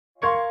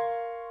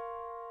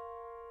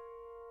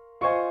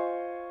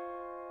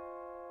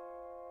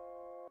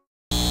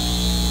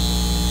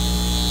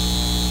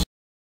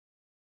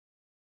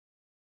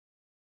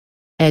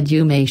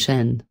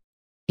Edumation.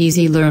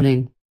 Easy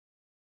learning.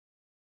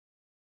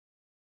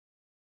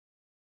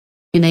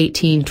 In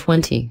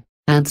 1820,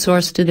 Hans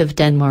Oersted of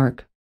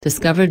Denmark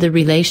discovered the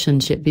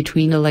relationship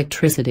between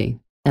electricity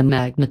and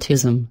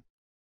magnetism.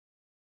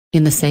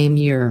 In the same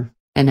year,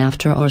 and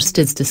after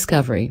Oersted's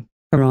discovery,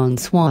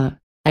 Francois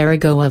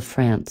Arago of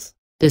France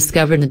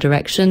discovered the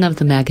direction of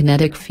the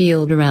magnetic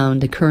field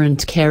around a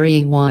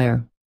current-carrying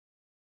wire.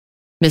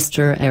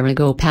 Mr.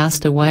 Arago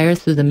passed a wire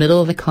through the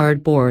middle of a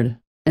cardboard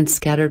and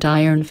scattered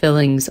iron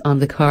fillings on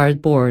the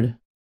cardboard.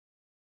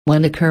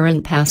 When a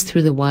current passed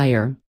through the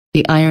wire,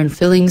 the iron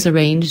fillings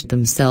arranged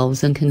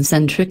themselves in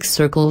concentric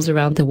circles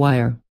around the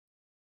wire.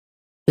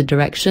 The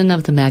direction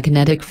of the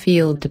magnetic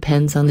field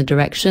depends on the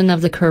direction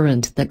of the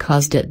current that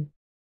caused it.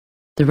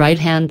 The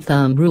right-hand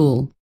thumb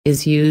rule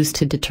is used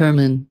to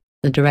determine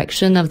the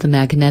direction of the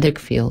magnetic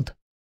field.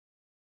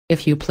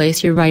 If you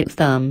place your right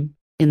thumb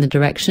in the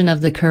direction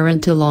of the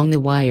current along the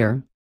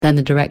wire, then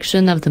the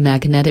direction of the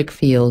magnetic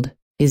field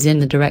is in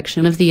the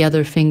direction of the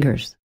other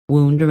fingers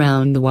wound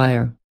around the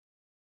wire.